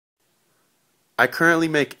I currently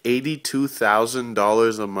make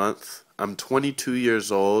 $82,000 a month. I'm 22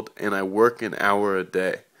 years old and I work an hour a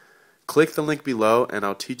day. Click the link below and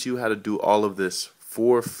I'll teach you how to do all of this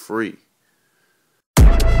for free. We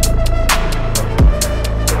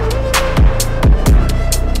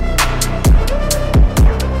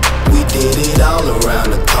did it all around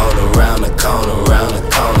the corner, round the corner, round the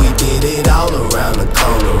corner. We did it all around the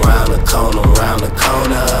corner, round the corner, round the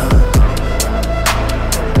corner.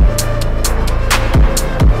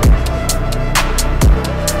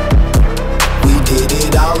 Did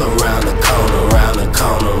it all around the corner, round the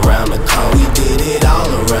corner, round the corner. We did it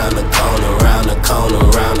all around the corner, round the corner,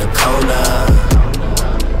 round the corner.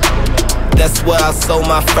 That's where I sold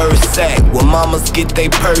my first sack. When mamas get they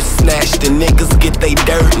purse snatched and niggas get they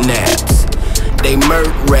dirt naps. They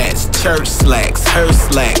murk rats, church slacks, her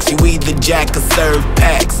slacks. You either jack or serve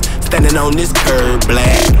packs. Standing on this curb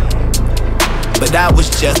black. But I was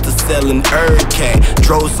just a selling herb cat.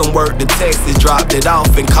 Drove some work to Texas, dropped it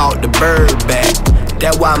off and caught the bird back.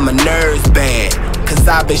 That why my nerves bad, cause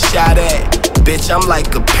I been shot at. Bitch, I'm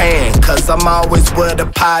like a pan, cause I'm always where the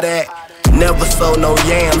pot at. Never sold no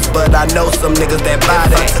yams, but I know some niggas that buy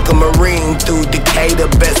that. I took a Marine through Decatur,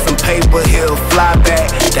 bet some paper, he'll fly back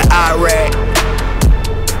to Iraq.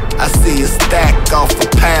 I see a stack off a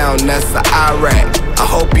pound, that's a Iraq. I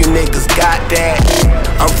hope you niggas got that.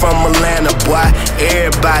 I'm from Atlanta, boy,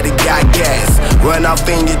 everybody got gas. Run off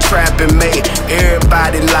in your trap and make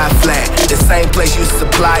everybody lie flat. The same place you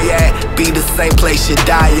supply at, be the same place you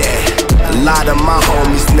die at. A lot of my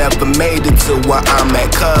homies never made it to where I'm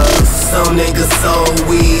at, cause some niggas sold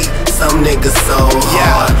weed, some niggas sold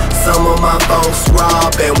hard. Some of my folks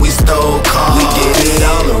robbed and we stole cars. We did it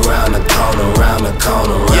all around the corner, round the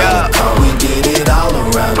corner, round the corner. We did it all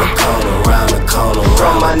around the corner, round the corner,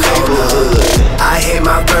 from my neighborhood. I hit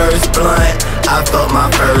my first blunt, I fucked my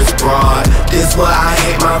first broad. This where I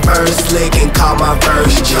hit my first lick and caught my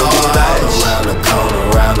first charge. We did it all around the corner,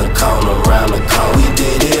 round the corner, round the corner. We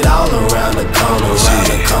did it all around the corner, round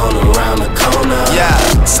the corner, round the corner.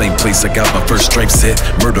 Same place I got my first stripe set.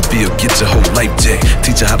 Murder bill, get your whole life jack.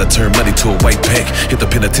 Teach you how to turn money to a white pack. Hit the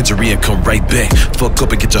penitentiary and come right back. Fuck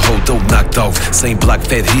up and get your whole dough knocked off. Same block,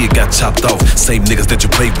 fat head got chopped off. Same niggas that you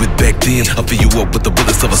played with back then. I'll fill you up with the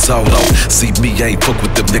bullets of a sawed off. See me, I ain't fuck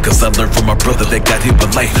with them niggas. I learned from my brother that got hit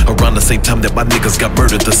with life. Around the same time that my niggas got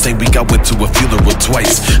murdered. The same week I went to a funeral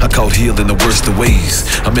twice. I caught heel in the worst of ways.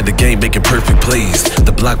 I'm in the game making perfect plays.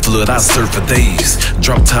 The block flood, I served for days.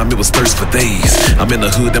 Drop time, it was thirst for days. I'm in the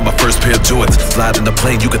hood in my first pair of Jordans. Flying in the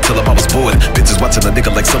plane, you could tell them I was bored. Bitches watching a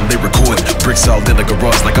nigga like something they record. Bricks all in the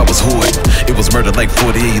garage like I was hoard. It was murder like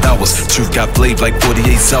 48 hours. Truth got flaved like 48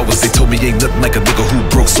 hours. They told me ain't nothing like a nigga who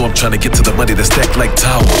broke, so I'm trying to get to the money that stacked like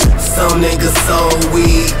towers. Some niggas sold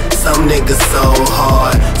weed, some niggas sold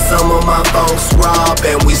hard. Some of my folks robbed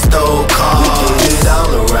and we stole cars. We did it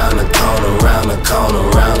all around the corner, round the corner,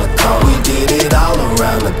 round the corner. We did it all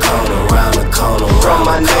around the corner, round the corner, from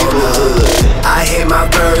my neighborhood. I hit my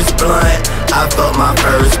first blunt, I fucked my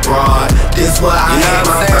first broad. This where I hit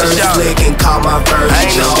my first lick and caught my first I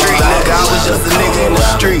ain't a street nigga, I was just a nigga in the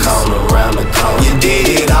streets. Round the corner, you did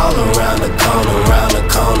it all around the corner, round the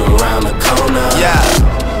corner, round the corner.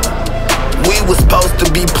 We was supposed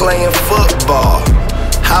to be playing football.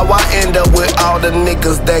 How I end up with all the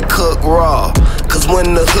niggas that cook raw? Cause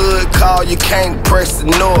when the hood call, you can't press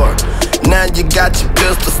ignore. Now you got your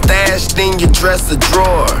pistol stashed in your dresser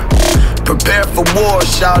drawer. Prepare for war,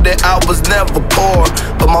 shouted I was never poor.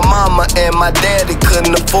 But my mama and my daddy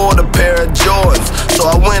couldn't afford a pair of Jordans. So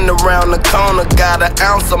I went around the corner, got an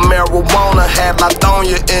ounce of marijuana. Had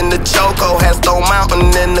Lithonia in the choco, had Stone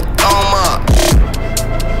Mountain in the coma.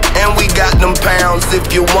 And we got them pounds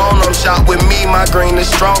if you want them. Shot with me, my green is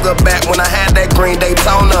stronger. Back when I had that green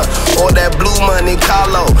Daytona or that blue money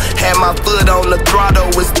Carlo. Had my foot on the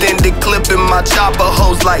throttle, extended clip in my chopper.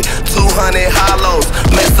 Hoes like 200 hollows.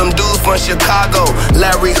 Met some dudes from Chicago,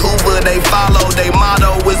 Larry Hoover, they follow. They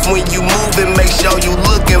motto is when you moving, make sure you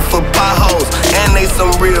looking for potholes. And they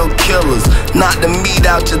some real killers, not the meat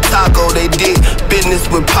out your taco. They did business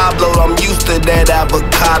with Pablo, I'm used to that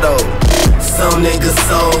avocado. Some niggas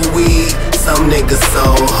sold weed, some niggas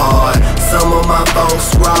sold hard. Some of my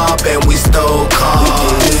folks robbed and we stole cars.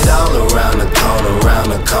 We did it all around the corner, round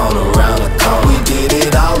the corner, round the corner. We did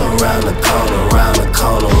it all around the corner, round the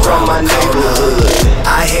corner, from my neighborhood.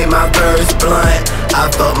 I hit my first blunt, I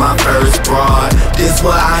fucked my first broad. This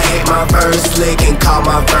where I hit my first lick and caught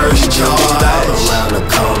my first charge. Around the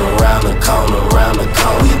corner, round the corner, round the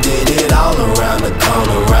corner. We did it all around the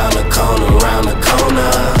corner, round the corner, round the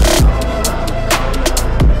corner.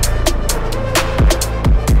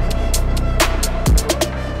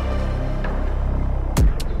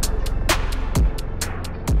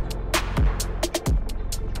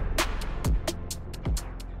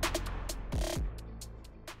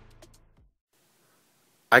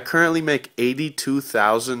 I currently make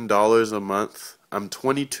 $82,000 a month. I'm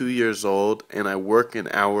 22 years old and I work an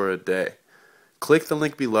hour a day. Click the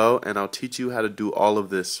link below and I'll teach you how to do all of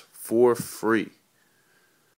this for free.